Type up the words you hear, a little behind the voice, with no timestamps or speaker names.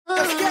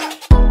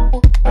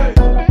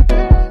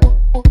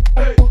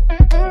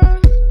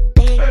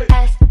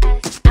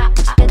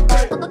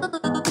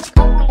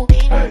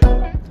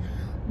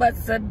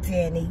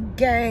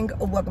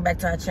gang, welcome back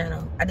to our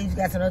channel. I need you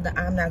guys to know that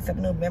I'm not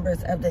accepting new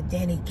members of the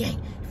Danny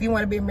gang. If you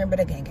want to be a member of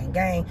the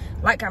gang,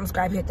 like, comment,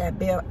 subscribe, hit that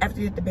bell. After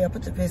you hit the bell,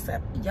 put your fist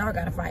up. Y'all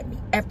gotta fight me.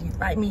 After you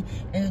fight me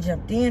and you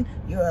jumped in,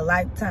 you're a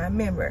lifetime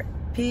member.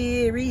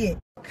 Period.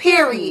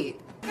 Period.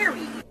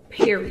 Period.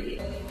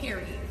 Period.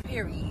 Period. Period.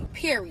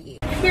 Period.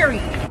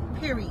 Period.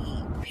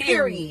 Period.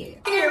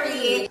 Period.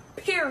 Period.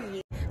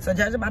 Period. So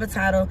judging by the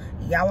title,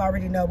 y'all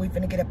already know we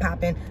finna get it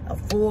popping. A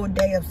full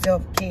day of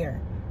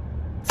self-care.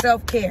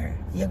 Self-care.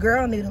 Your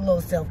girl need a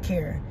little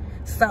self-care.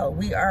 So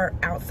we are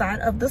outside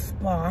of the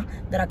spa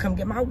that I come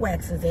get my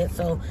waxes at.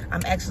 So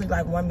I'm actually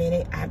like 1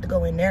 minute. I have to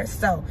go in there.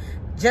 So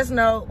just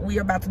know we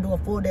are about to do a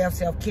full day of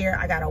self-care.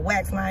 I got a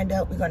wax lined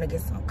up. We're gonna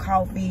get some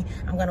coffee.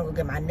 I'm gonna go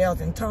get my nails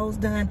and toes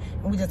done.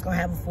 And we're just gonna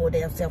have a full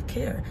day of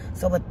self-care.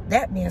 So with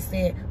that being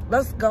said,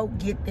 let's go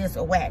get this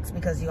a wax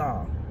because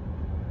y'all,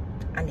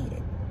 I need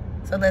it.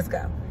 So let's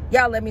go.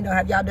 Y'all let me know,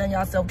 have y'all done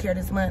y'all self-care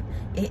this month?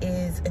 It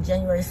is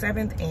January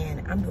 7th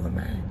and I'm doing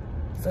mine.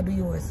 So do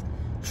yours.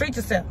 Treat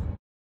yourself.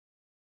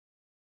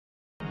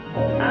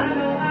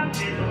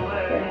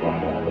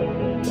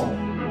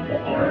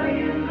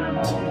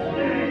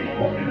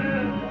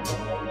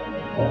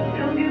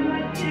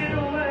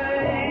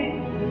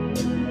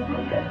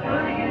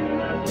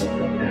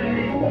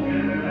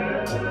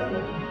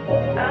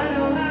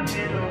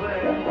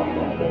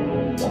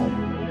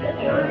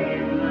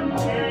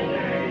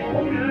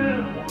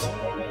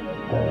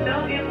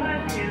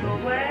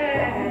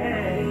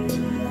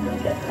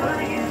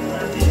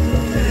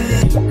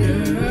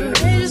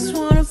 They just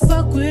wanna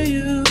fuck with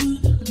you.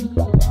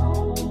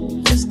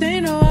 Just they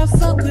know I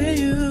fuck with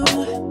you.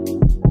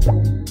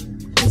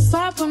 If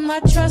I put my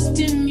trust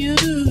in you,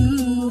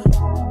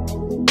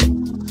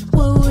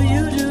 what will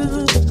you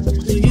do?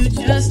 Will you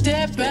just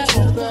step out?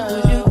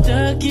 Will you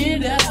duck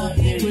it out?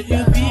 Will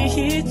you be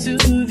here to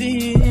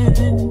the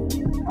end?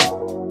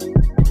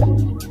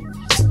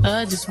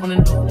 I just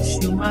wanna know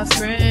if you my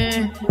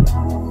friend.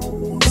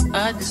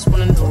 I just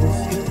wanna know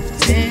if you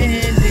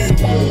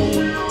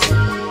pretending.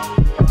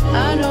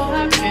 I know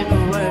I've been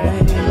away.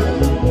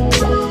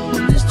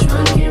 I'm just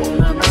trying to get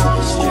my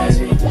mind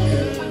straight.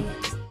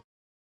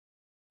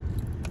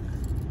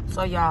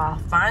 So y'all,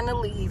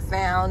 finally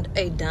found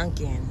a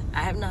Dunkin'.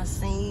 I have not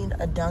seen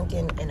a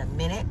Dunkin' in a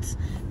minute.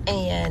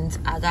 And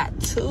I got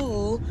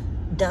 2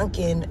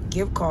 Dunkin'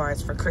 gift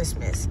cards for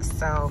Christmas.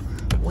 So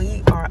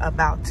we are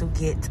about to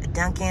get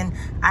Dunkin'.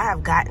 I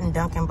have gotten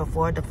Dunkin'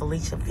 before, the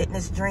Felicia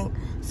Fitness drink.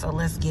 So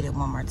let's get it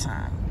one more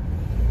time.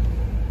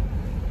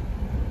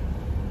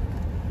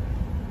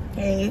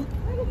 Hey. Hi,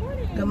 good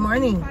morning. Good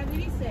morning.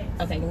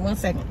 586. Okay, give me 1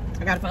 second.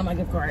 I gotta find my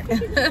gift card.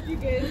 You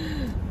good?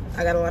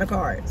 I got a lot of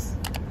cards.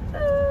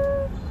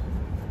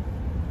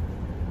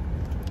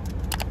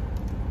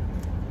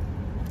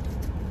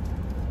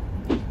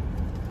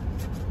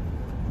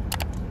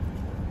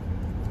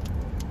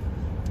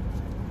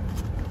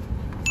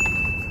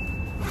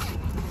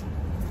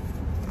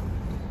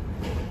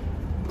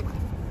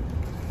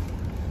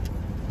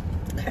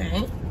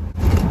 Okay.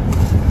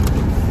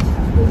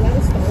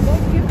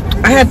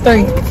 I had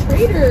 3. Oh,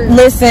 traitor.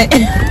 Listen.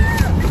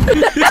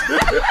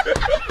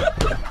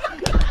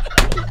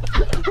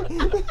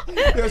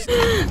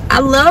 I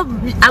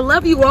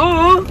love you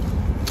all.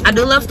 I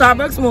do love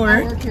Starbucks more.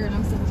 I work here and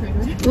I'm still a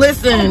traitor.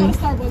 Listen. I'm going to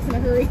Starbucks in a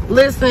hurry.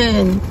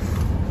 Listen.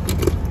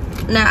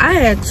 Now I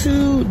had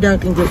 2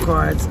 Dunkin' gift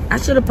cards. I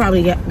should have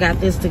probably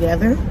got this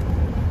together.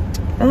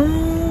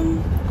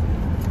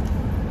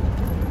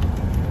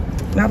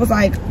 I was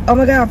like, oh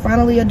my God,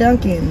 finally a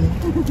Dunkin'.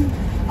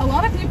 A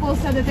lot of people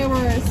said that they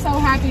were so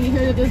happy to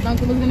hear that this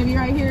Dunkin' was going to be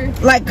right here.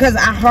 Like, cause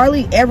I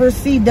hardly ever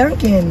see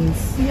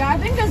Dunkins. Yeah, I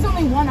think there's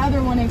only one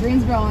other one in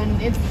Greensboro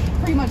and it's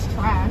pretty much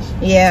trash.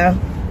 Yeah.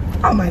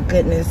 Oh my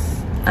goodness.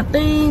 I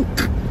think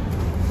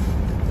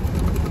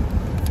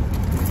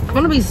I'm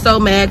gonna be so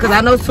mad because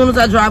I know as soon as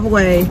I drive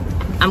away,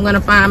 I'm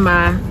gonna find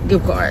my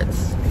gift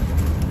cards.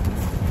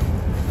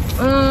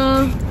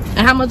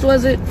 And how much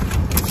was it?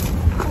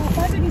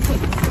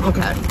 $5.86.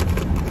 Okay.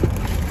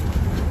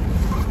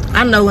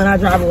 I know when I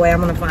drive away,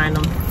 I'm gonna find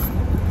them.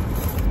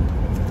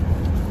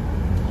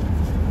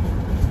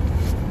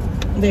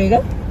 There you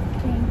go.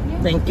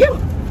 Thank you. Thank you.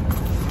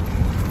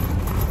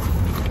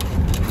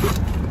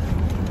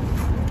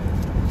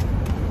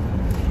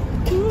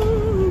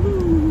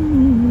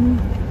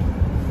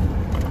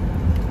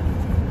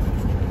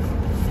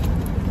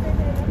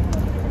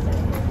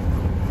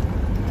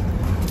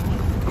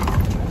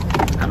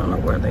 I don't know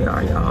where they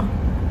are, y'all.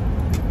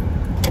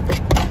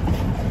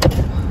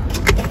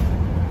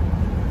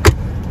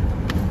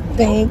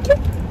 Thank you.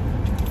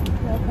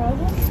 No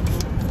problem.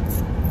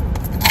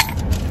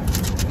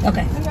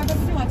 Okay. I got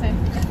double latte.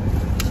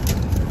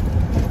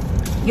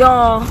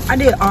 Y'all, I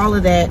did all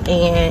of that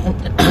and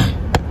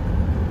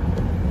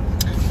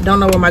don't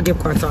know where my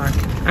gift cards are.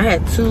 I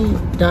had 2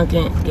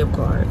 Dunkin' gift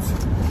cards.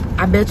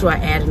 I bet you I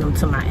added them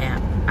to my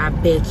app. I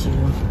bet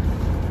you.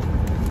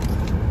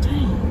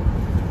 Dang.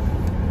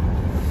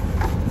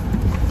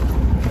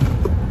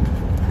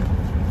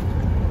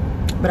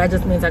 But that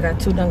just means I got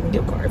 2 Dunkin'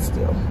 gift cards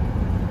still.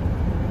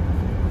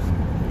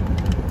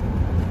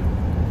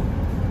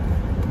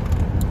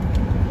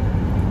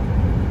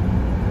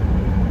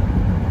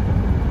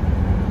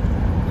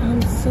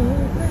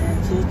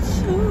 you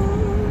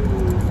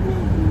choose me,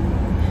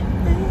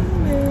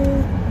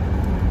 baby?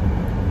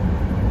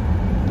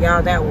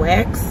 Y'all, that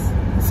wax.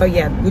 So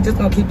yeah, we're just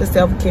gonna keep the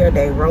self-care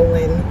day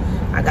rolling.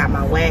 I got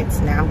my wax.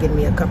 Now I'm getting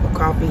me a cup of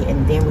coffee,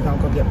 and then we're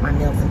gonna go get my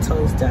nails and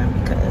toes done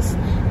because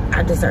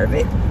I deserve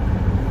it.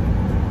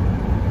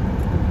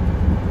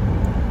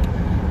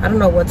 I don't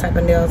know what type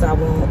of nails I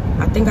want.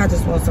 I think I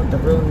just want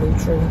something real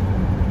neutral.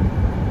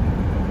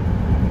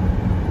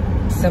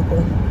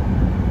 Simple.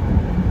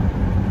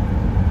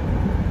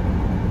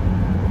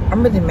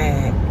 I'm really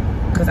mad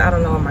because I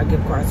don't know what my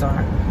gift cards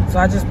are. So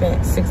I just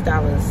spent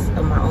 $6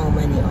 of my own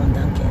money on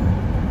Dunkin'.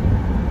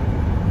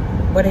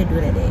 What they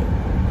do that day?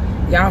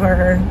 Y'all heard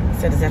her?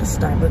 Said it's at a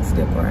Starbucks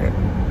gift card.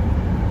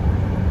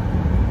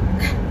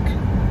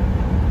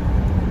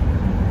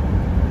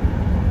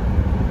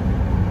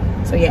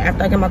 So yeah,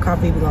 after I get my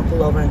coffee, we're gonna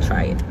pull over and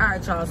try it. All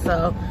right, y'all,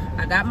 so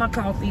I got my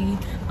coffee.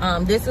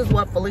 This is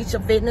what Felicia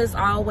Fitness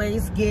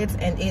always gets,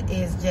 and it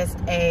is just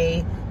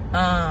a,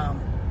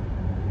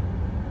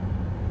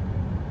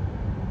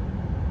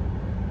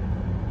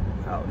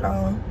 hold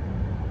on.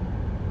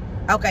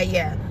 Okay,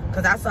 yeah,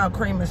 because I saw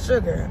cream and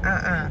sugar.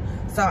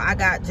 So I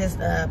got just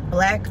a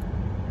black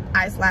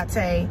iced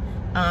latte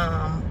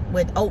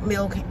with oat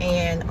milk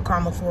and a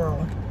caramel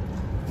swirl.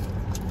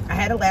 I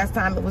had it last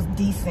time, it was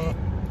decent.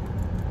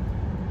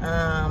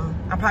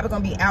 I'm probably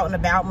gonna be out and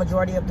about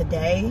majority of the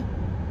day,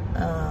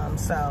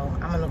 so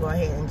I'm gonna go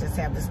ahead and just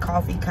have this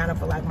coffee kind of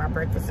for like my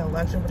breakfast and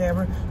lunch or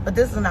whatever. But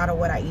this is not a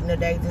what I eat in a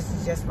day. This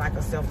is just like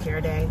a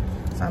self-care day,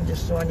 so I'm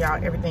just showing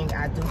y'all everything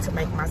I do to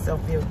make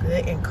myself feel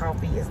good, and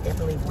coffee is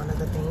definitely one of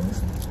the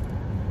things.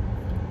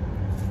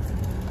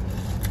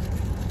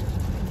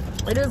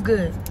 It is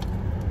good.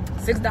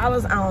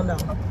 $6, I don't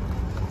know.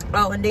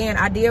 Oh, and then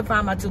I did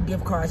find my 2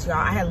 gift cards, y'all.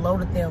 I had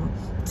loaded them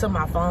to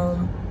my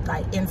phone,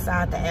 like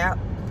inside the app.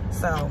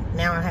 So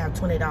now I have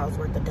 $20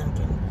 worth of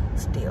Dunkin'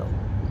 still.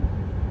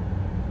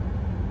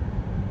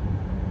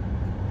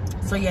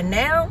 So yeah,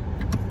 now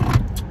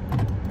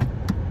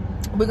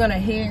we're gonna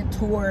head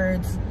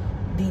towards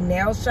the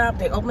nail shop.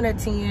 They open at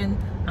 10.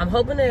 I'm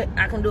hoping that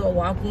I can do a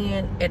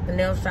walk-in at the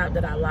nail shop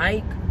that I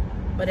like.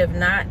 But if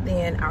not,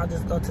 then I'll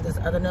just go to this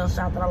other nail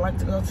shop that I like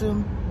to go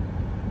to.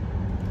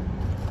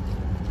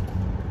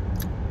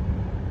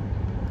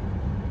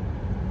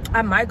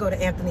 I might go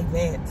to Anthony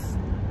Vance.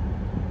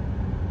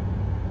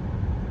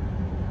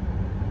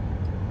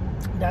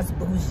 That's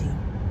bougie.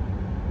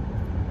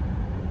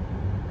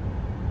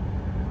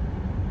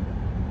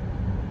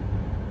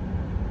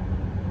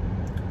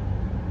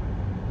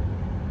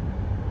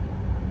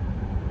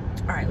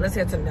 All right, let's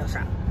head to the nail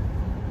shop.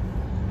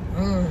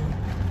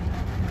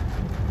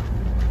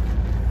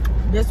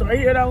 This right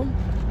here though,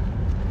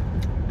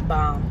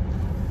 bomb.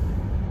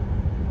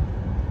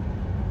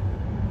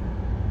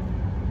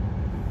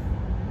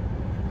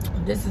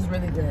 This is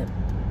really good.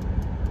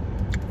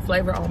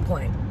 Flavor on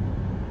point.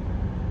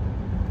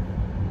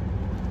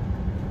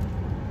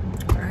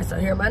 All right, so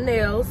here are my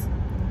nails.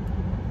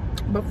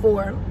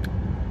 Before,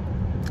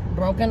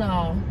 broken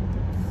off.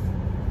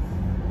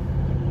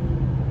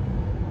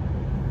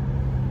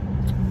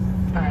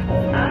 All right,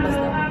 let's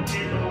go.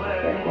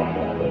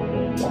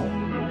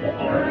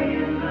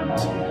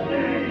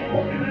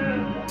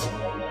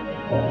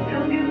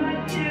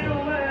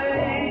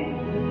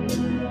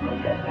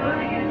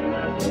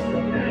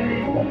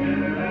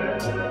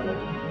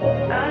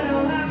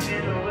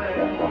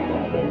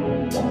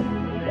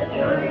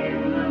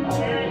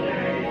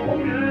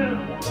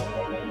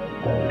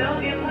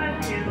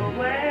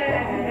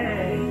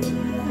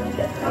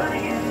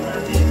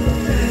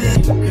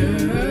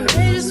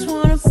 They just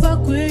wanna fuck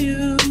with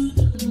you,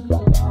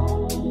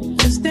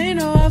 'cause they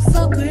know I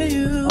fuck with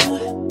you.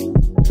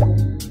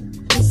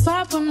 If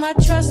I put my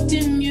trust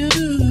in you,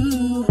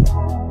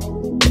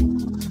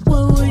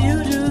 what will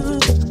you do?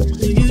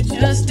 Will you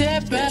just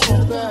step back?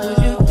 Will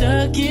you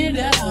duck it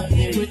out?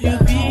 Will you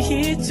be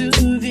here to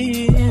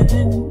the end?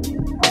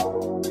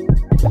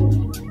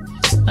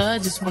 I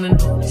just wanna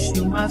know if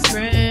you my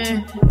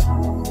friend.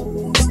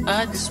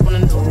 I just wanna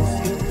know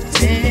if you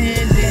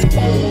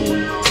pretending.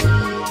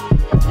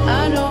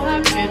 I know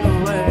I've been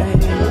away.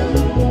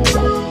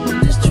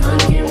 I'm just trying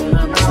to get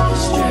my mind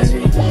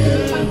straight.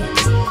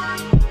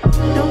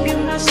 Don't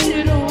give my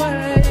shit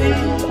away.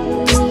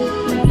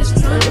 I'm just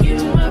trying to get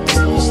my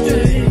mind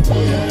straight.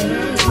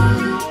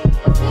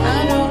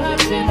 I know I've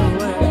been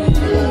away.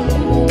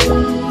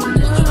 I'm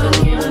just trying to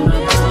get my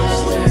mind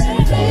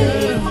straight.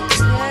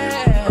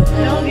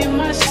 Don't give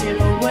my shit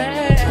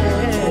away.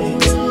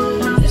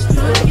 I'm just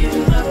trying to get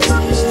my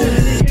mind straight.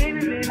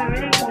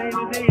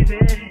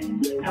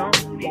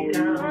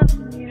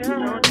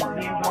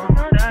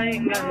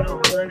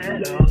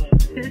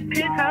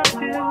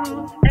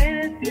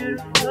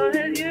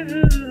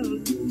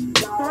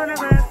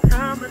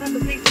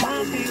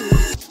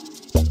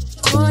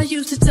 I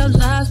used to tell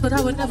lies, but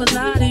I would never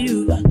lie to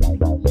you.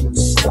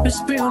 Stepping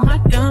spray on my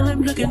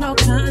dime, looking all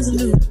kinds of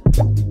new.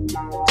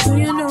 So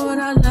you know what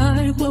I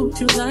like, what would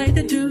you like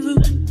to do?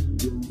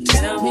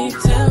 Tell me,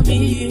 I'm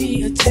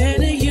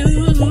telling you.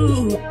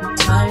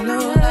 I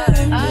know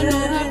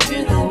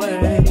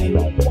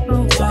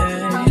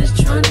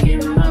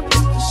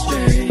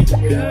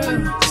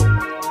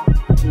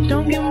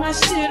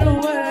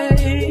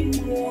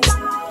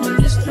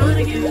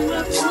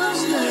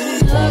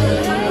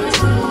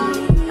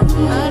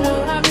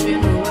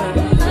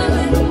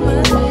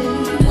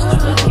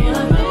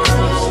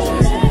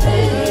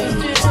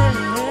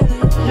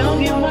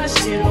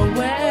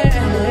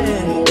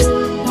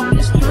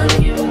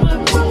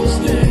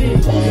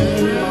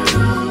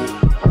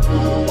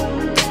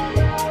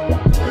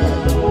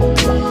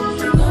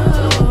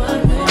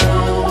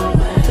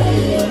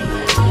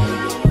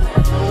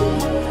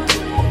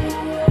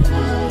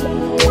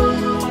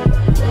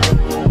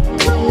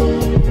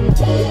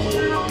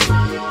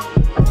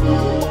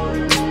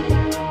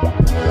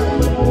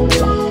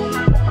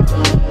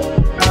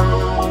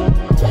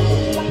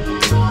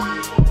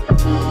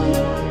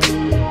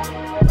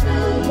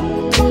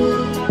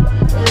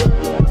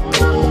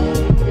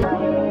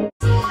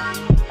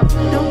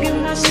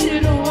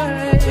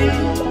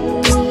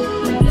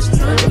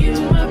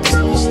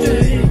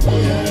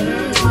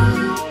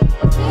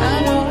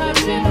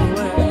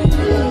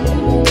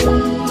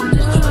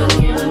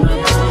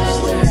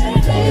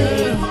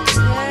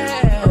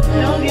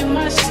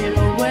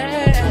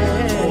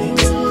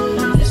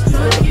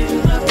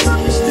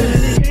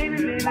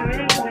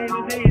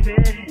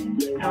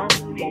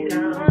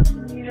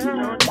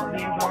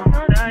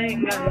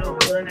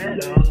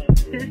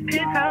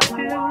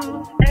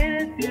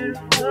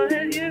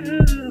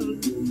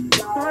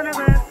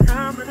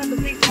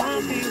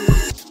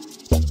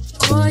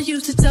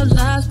tell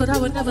lies, but I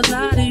would never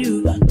lie to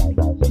you.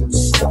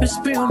 Step and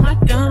spray on my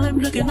dime,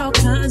 looking all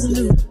kinds of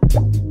new.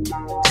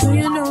 So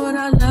you know what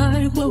I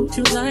like, what would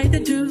you like to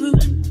do?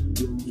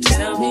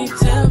 Tell me, I'm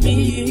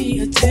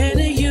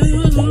telling you.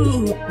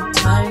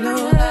 I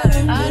know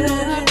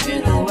I've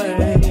been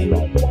away.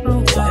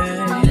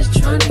 I'm just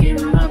trying to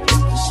get my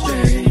people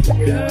straight,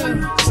 girl.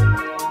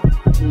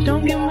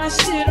 Don't give my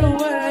shit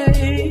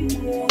away.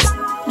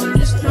 I'm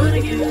just trying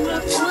to get my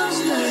people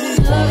straight.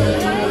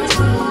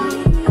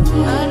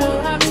 I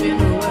know I've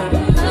been away.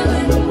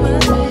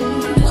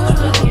 I'm just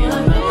trying to get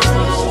my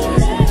people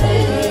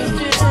straight.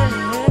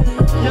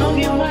 Don't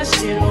give my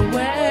shit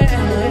away.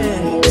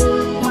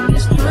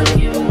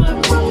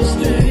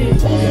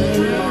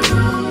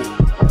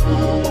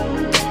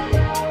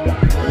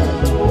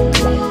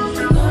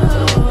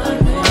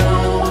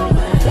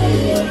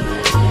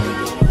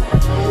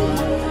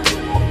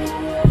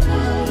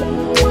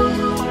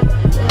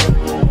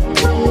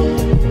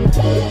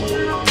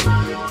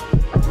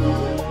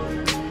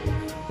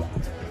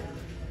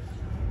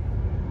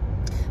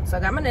 So I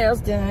got my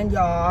nails done,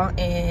 y'all,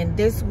 and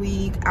this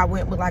week I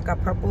went with like a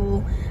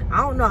purple.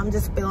 I don't know, I'm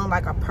just feeling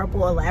like a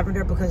purple or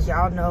lavender because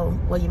y'all know,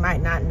 well, you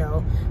might not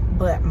know,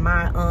 but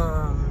my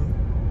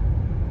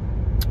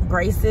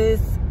braces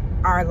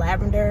are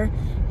lavender,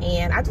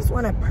 and I just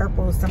wanted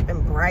purple,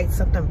 something bright,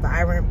 something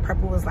vibrant.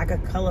 Purple is like a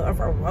color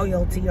of a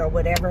royalty or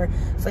whatever.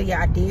 So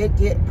yeah, I did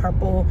get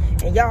purple,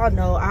 and y'all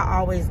know I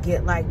always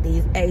get like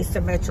these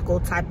asymmetrical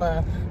type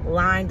of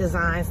line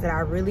designs that I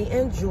really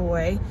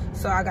enjoy.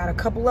 So I got a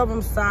couple of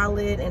them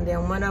solid, and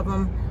then one of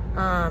them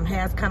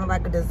has kind of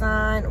like a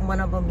design. One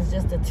of them is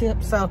just a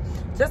tip. So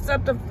just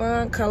something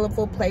fun,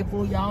 colorful,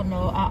 playful. Y'all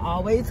know I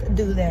always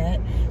do that.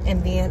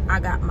 And then I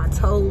got my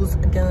toes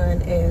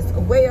done as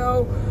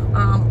well,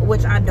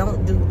 which I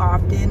don't do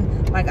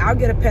often. Like I'll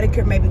get a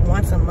pedicure maybe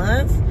once a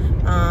month.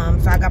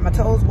 So I got my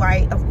toes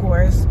white, of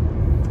course,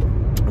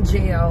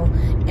 gel,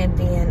 and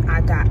then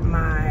I got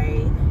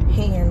my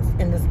hands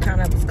in this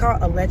kind of, it's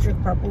called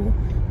electric purple,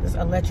 this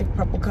electric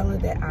purple color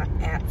that I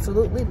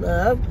absolutely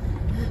love.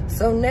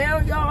 So now,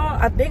 y'all,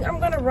 I think I'm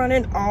gonna run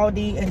in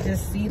Aldi and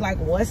just see like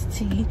what's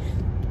tea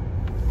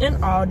in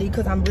Aldi,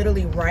 because I'm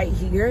literally right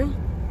here.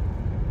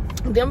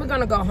 Then we're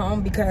gonna go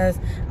home because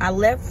I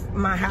left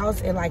my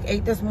house at like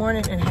 8 this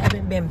morning and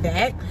haven't been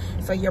back.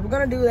 So yeah, we're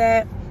gonna do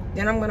that.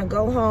 Then I'm gonna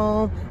go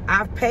home.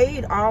 I've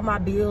paid all my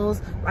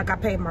bills. Like I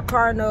paid my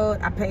car note,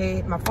 I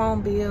paid my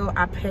phone bill,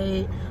 I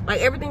paid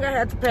like everything I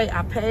had to pay,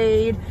 I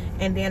paid.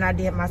 And then I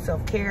did my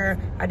self-care.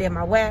 I did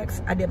my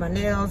wax, I did my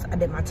nails, I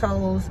did my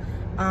toes.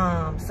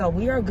 So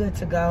we are good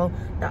to go.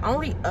 The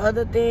only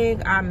other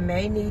thing I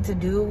may need to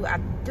do, I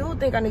do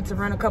think I need to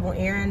run a couple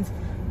errands,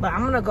 but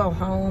I'm gonna go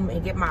home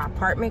and get my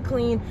apartment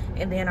clean,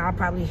 and then I'll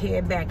probably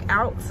head back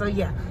out. So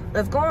yeah,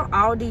 let's go on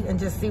Aldi and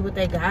just see what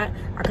they got.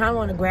 I kind of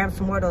want to grab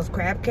some more of those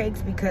crab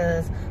cakes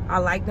because I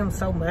like them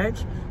so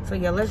much. So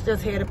yeah, let's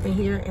just head up in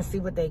here and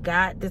see what they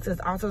got. This is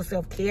also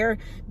self-care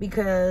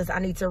because I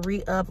need to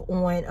re-up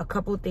on a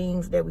couple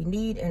things that we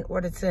need in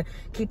order to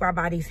keep our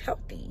bodies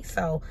healthy.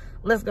 So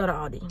let's go to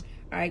Aldi.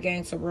 All right,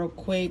 gang, so real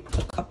quick,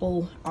 a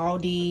couple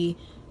Aldi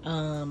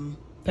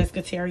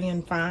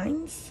pescatarian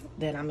finds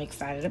that I'm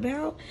excited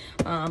about.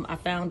 I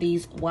found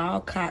these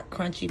wild caught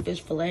crunchy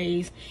fish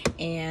fillets,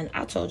 and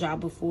I told y'all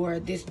before,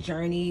 this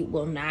journey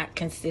will not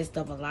consist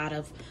of a lot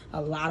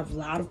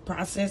of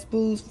processed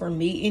foods for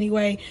me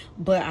anyway,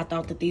 but I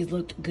thought that these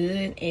looked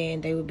good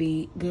and they would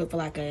be good for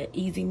like a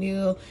easy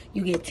meal.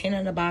 You get 10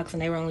 in a box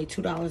and they were only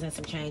 $2 and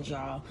some change,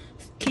 y'all.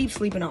 Keep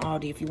sleeping on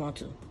Aldi if you want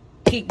to.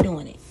 Keep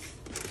doing it.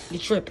 You're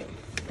tripping.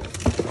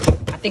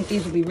 I think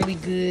these would be really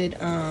good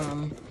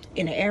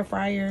in the air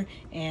fryer,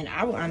 and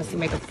I would honestly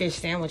make a fish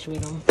sandwich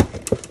with them.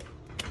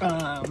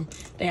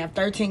 They have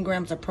 13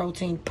 grams of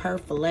protein per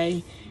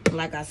fillet, and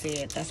like I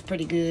said, that's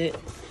pretty good.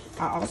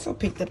 I also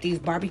picked up these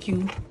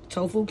barbecue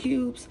tofu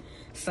cubes,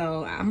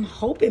 so I'm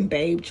hoping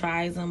Babe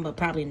tries them, but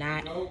probably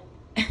not. Nope.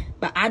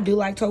 But I do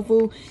like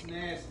tofu,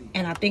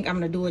 and I think I'm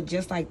gonna do it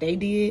just like they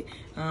did,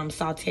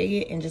 saute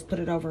it and just put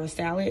it over a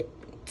salad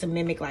to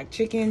mimic like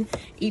chicken.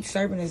 Each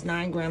serving is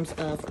 9 grams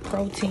of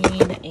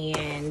protein,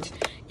 and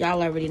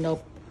y'all already know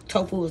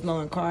tofu is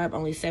low in carb,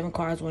 only 7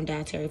 carbs, 1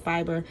 dietary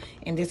fiber,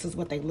 and this is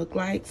what they look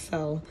like.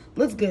 So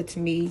looks good to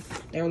me.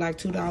 They were like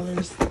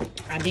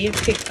 $2. I did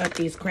pick up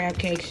these crab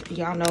cakes.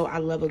 Y'all know I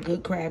love a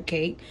good crab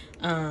cake.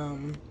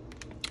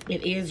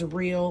 It is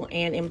real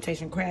and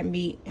imitation crab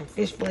meat and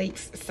fish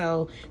flakes,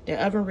 so they're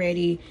oven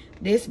ready.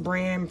 This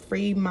brand,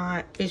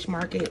 Fremont Fish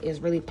Market, is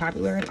really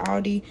popular in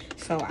Aldi,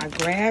 so I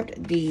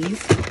grabbed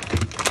these.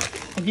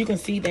 If you can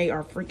see, they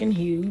are freaking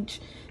huge.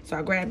 So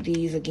I grabbed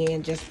these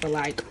again just for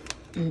like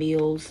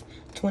meals.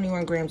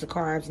 21 grams of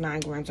carbs,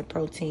 9 grams of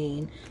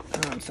protein,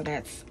 so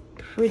that's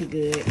pretty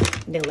good.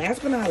 And then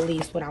last but not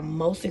least, what I'm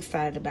most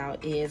excited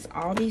about is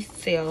Aldi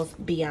sells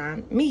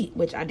Beyond Meat,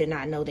 which I did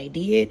not know they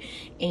did.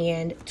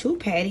 And 2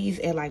 patties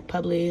at like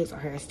Publix or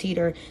Harris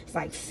Teeter, it's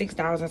like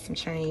 $6 and some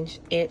change.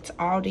 At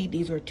Aldi,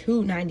 these were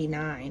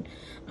 $2.99.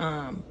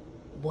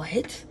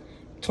 What?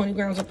 20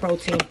 grams of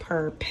protein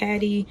per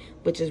patty,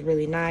 which is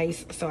really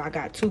nice. So I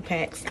got 2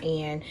 packs,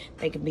 and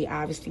they can be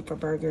obviously for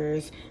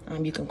burgers.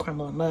 You can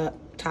crumble them up,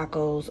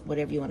 tacos,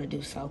 whatever you want to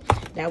do. So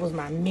that was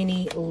my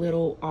mini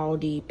little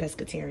Aldi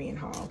pescatarian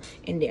haul.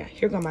 And there,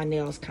 here go my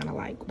nails, kind of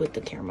like with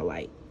the camera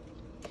light.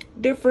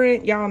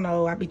 Different, y'all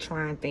know I be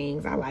trying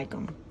things. I like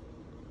them.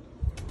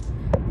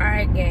 All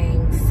right,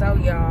 gang. So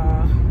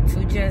y'all,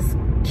 to just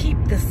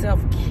keep the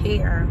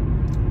self-care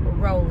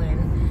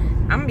rolling,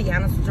 I'm gonna be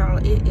honest with y'all,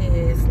 it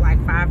is like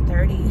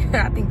 5:30.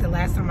 I think the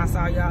last time I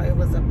saw y'all, it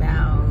was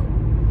about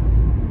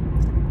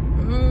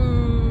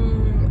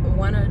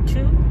 1 or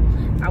 2.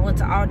 I went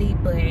to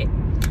Aldi,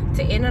 but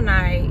to end the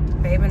night,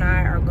 babe and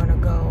I are gonna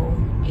go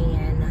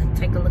and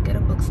take a look at a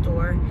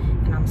bookstore,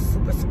 and I'm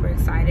super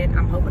excited.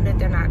 I'm hoping that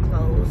they're not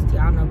closed,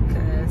 y'all know,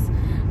 because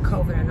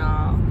COVID and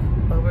all.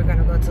 But we're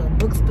gonna go to a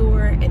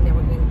bookstore, and then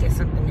we're gonna get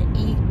something to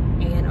eat,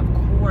 and of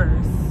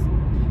course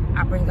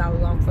I bring y'all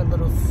along for a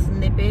little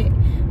snippet.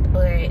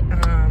 But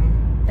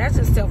that's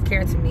just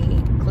self-care to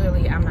me.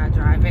 Clearly I'm not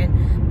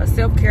driving, but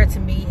self-care to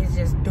me is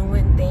just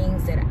doing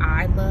things that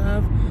I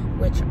love,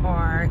 which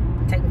are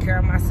taking care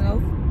of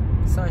myself.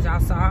 So as y'all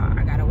saw,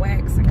 I got a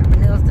wax, I got my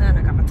nails done,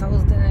 I got my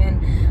toes done,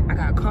 I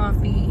got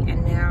coffee,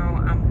 and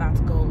now I'm about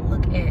to go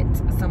look at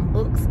some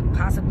books,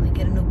 possibly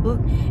get a new book,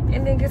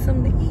 and then get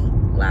something to eat.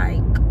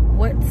 Like,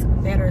 what's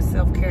better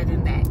self-care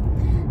than that?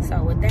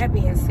 So with that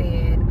being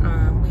said,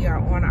 we are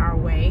on our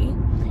way,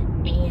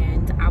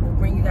 and I will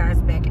bring you guys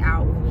back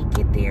out when we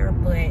get there.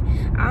 But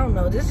I don't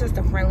know, this is just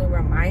a friendly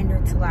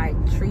reminder to like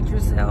treat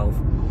yourself.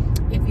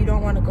 If you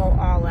don't want to go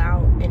all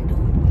out and do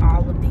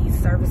all of these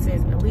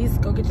services, at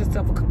least go get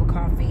yourself a cup of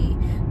coffee,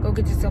 go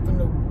get yourself a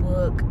new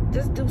book,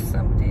 just do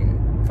something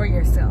for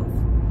yourself.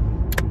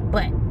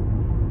 But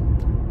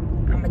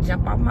I'm gonna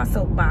jump off my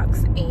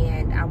soapbox,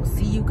 and I will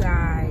see you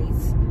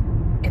guys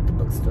at the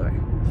bookstore.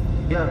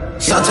 Yeah.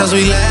 Sometimes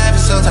we laugh and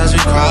sometimes we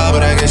cry,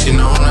 but I guess you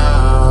know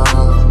now.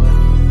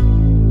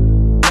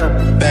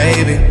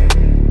 Baby,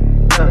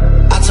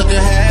 I took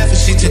a half and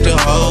she took the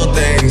whole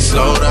thing.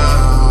 Slow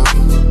down,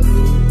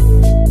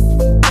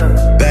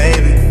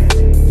 baby.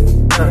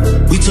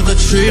 We took a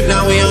trip,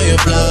 now we on your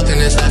block, and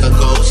it's like a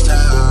ghost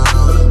town.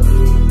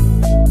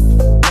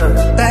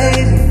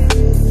 Baby,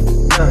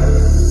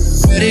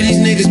 where did these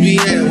niggas be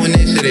at when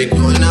they say they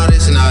doing all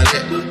this and all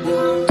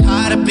that?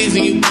 Tired of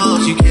beefing you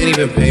bumps, you can't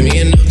even pay me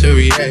enough to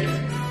react.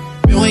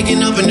 Been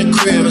waking up in the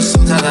crib, and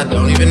sometimes I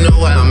don't even know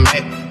where I'm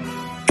at.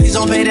 Please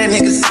don't pay that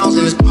nigga songs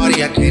in this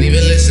party, I can't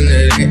even listen to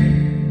that.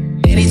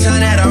 Anytime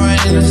that I run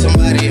into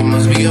somebody, it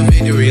must be a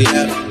victory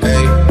lap.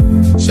 Hey,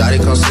 shawty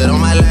come sit on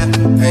my lap.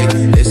 Hey,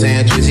 they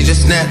saying Drizzy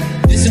just snap.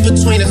 This in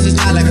between us is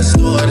not like a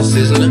store, this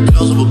isn't a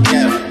closable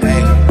gap.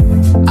 Hey,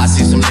 I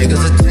see some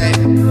niggas attack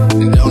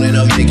and don't end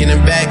up making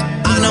it back.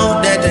 I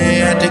know that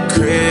they at the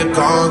crib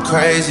going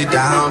crazy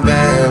down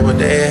bad. What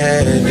they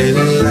had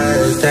didn't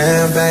last,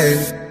 damn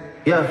baby.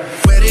 Yeah.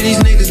 Where did these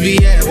niggas be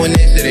at when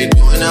they say they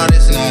doing all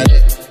this and all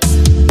that?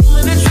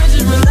 In the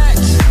trenches, relax.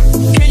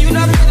 Can you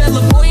not put that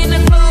little boy in the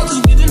club?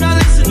 Cause we do not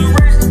listen to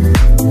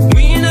rap.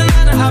 We in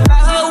Atlanta, how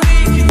about her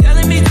wig? You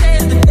telling me Tay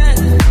is the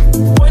best.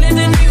 Pointed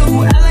at nigga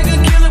who act like a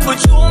killer, but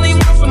you only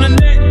one from the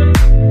net.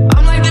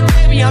 I'm like the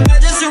baby, I'm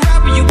not just a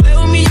rapper. You play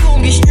with me, you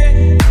gon' get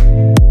stripped.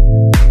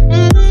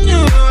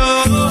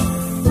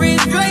 Bring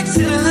Drake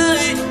to the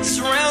hood.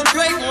 Surround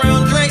Drake,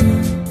 round Drake.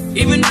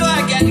 Even though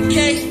I got the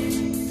cake,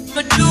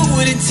 I'ma do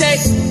what it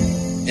takes.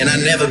 And I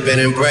never been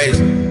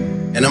embraced,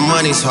 and the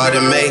money's hard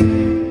to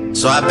make,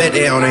 so I bet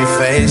they on their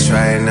face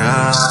right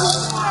now.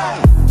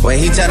 When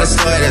he tell the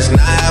story, that's not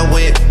how it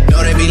went.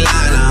 Know they be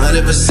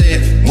lying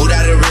 100%. Moved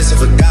out of the wrist and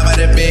forgot about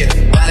that bed.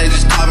 Now they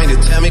just call me to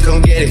tell me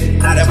come get it.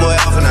 Now that boy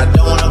off and I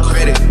don't want no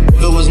credit.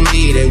 If it was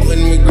me, they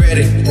wouldn't regret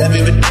it. Left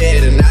me for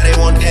dead and now they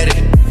won't get it.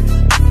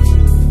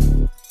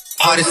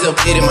 Party still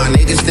bleeding, my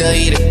niggas still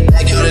eat it.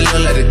 Backyard a little,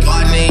 let the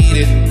garden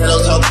eat it.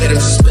 Pillows all bitter,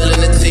 just spilling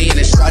the tea. And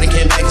then Shawty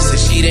came back and said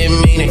she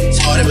didn't mean it.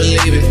 It's hard to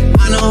believe it.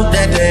 I know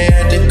that they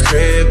at the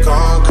crib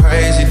going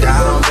crazy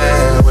down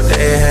bad. What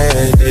they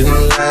had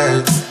didn't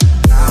last.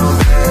 Down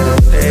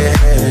bad, what they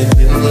had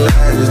didn't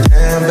last.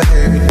 Damn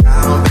baby,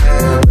 down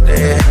bad, what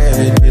they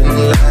had didn't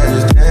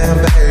last. Damn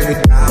baby,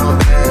 down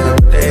bad,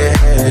 what they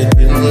had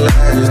didn't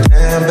last.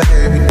 Damn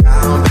baby,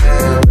 down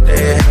bad, what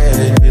they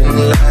had didn't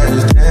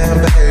last. Damn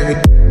baby.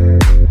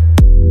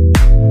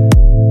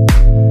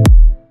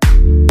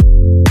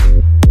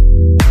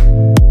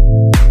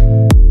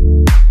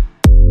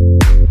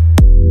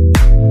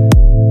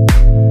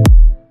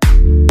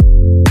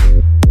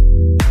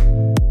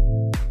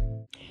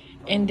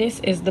 And this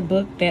is the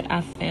book that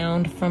I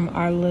found from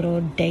our little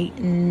date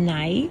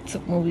night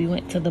when we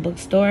went to the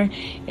bookstore.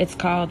 It's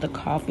called The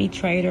Coffee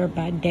Trader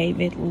by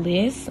David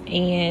Liss,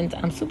 and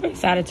I'm super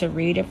excited to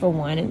read it. For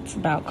one, it's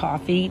about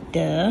coffee,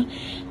 duh.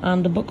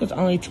 The book was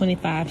only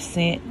 25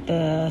 cents.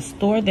 The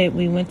store that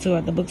we went to,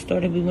 or the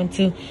bookstore that we went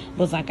to,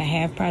 was like a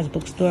half-price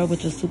bookstore,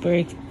 which was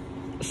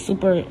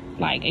super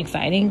like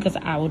exciting because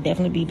I will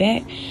definitely be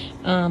back.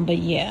 But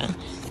yeah,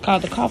 it's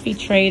called The Coffee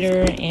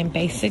Trader, and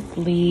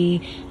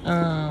basically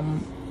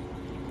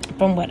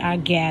from what I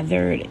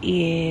gathered,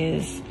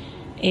 is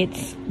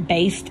it's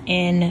based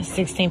in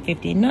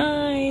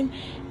 1659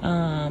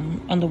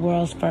 on the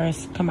world's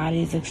first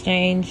commodities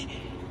exchange.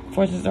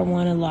 Fortunes are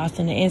won and lost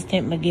in an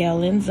instant. Miguel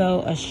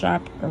Lenzo, a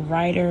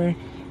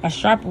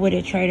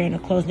sharp-witted trader in a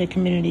close-knit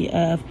community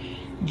of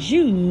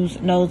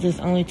Jews, knows this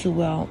only too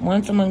well.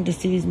 Once among the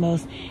city's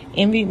most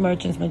envied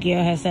merchants,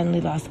 Miguel has suddenly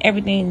lost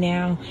everything.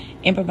 Now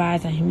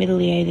improvised and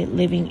humiliated,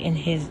 living in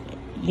his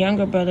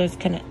younger brother's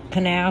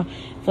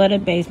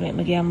canal-flooded basement,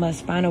 Miguel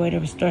must find a way to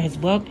restore his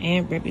wealth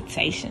and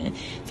reputation.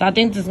 So I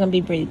think this is going to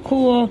be pretty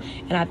cool,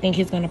 and I think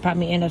he's going to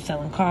probably end up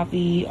selling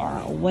coffee or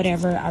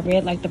whatever. I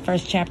read like the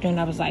first chapter,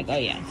 and I was like, oh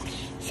yeah,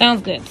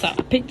 sounds good. So I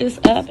picked this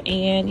up,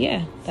 and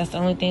yeah, that's the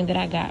only thing that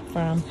I got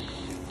from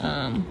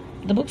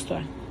the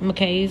bookstore,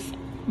 McKay's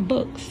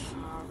Books.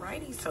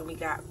 Alrighty, so we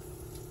got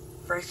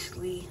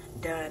freshly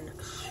done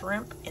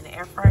shrimp in the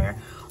air fryer.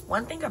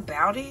 One thing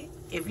about it,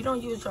 if you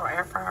don't use your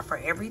air fryer for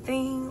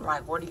everything,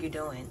 like, what are you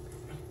doing?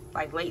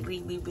 Like,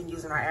 lately we've been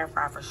using our air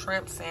fryer for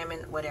shrimp, salmon,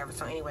 whatever.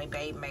 So anyway,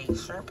 babe made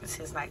shrimp. It's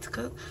his night to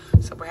cook,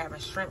 so we're having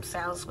shrimp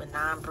salads with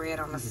naan bread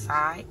on the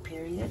side,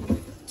 period.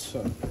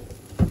 So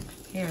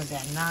here's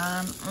that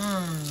naan.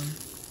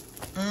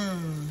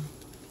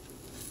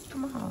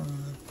 Come on,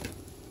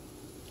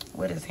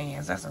 with his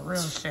hands. That's a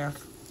real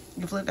chef.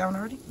 You flipped that one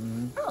already?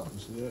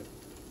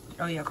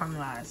 Oh yeah,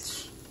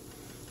 caramelized.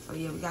 So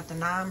yeah, we got the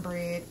naan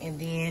bread, and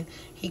then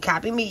he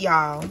copied me,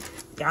 y'all.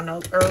 Y'all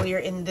know earlier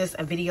in this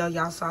video,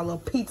 y'all saw a little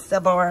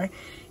pizza bar.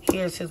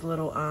 Here's his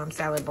little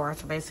salad bar.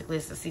 So basically,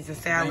 it's a Caesar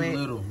salad. Ain't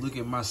little. Look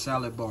at my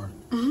salad bar.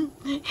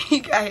 He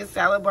got his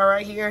salad bar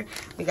right here.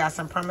 We got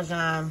some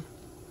Parmesan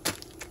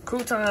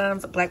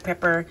croutons, black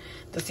pepper,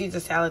 the Caesar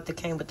salad that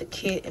came with the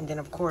kit, and then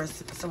of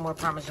course some more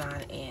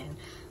Parmesan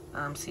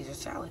and Caesar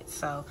salad.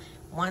 So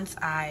once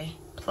I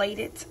plate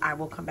it, I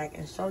will come back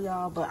and show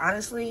y'all. But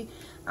honestly,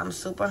 I'm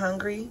super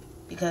hungry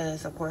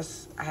because of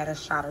course I had a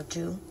shot or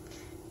two.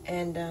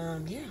 And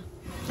yeah,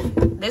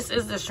 this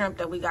is the shrimp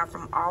that we got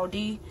from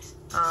Aldi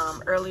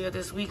earlier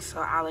this week,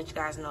 so I'll let you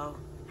guys know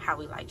how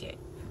we like it.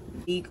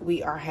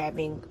 We are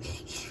having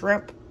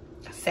shrimp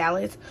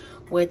salads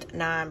with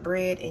naan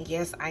bread, and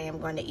yes, I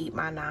am going to eat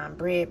my naan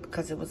bread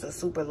because it was a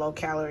super low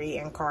calorie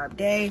and carb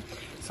day.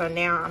 So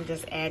now I'm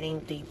just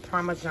adding the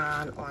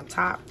Parmesan on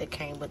top that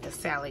came with the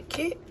salad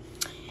kit,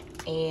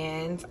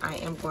 and I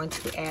am going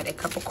to add a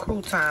couple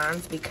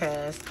croutons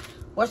because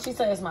what she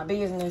said is my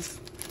business,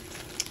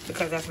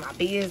 because that's my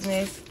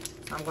business.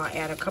 So I'm going to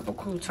add a couple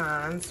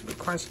croutons. We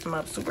crunched them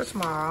up super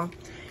small,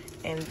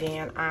 and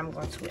then I'm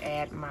going to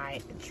add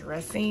my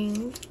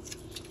dressing.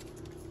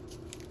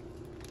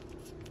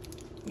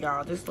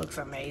 Y'all, this looks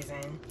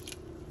amazing.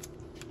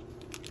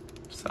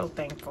 So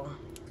thankful.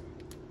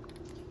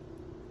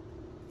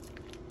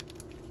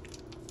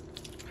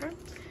 Okay.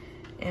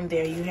 And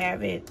there you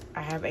have it.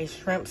 I have a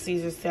shrimp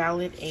Caesar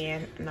salad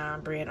and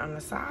naan bread on the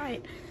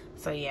side.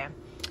 So yeah,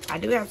 I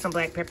do have some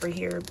black pepper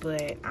here,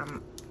 but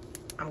I'm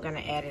gonna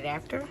add it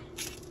after.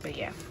 But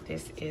yeah,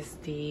 this is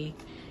the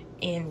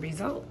end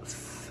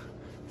results.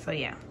 So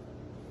yeah,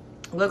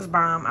 looks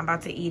bomb. I'm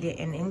about to eat it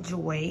and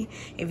enjoy.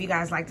 If you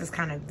guys like this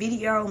kind of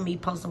video, me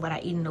posting what I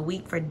eat in the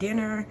week for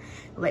dinner,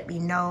 let me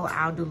know.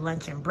 I'll do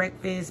lunch and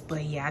breakfast.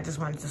 But yeah, I just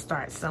wanted to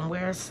start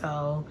somewhere.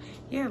 So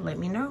yeah, let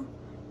me know.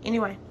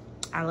 Anyway,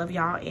 I love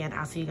y'all, and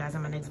I'll see you guys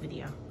in my next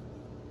video.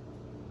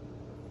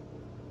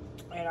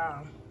 And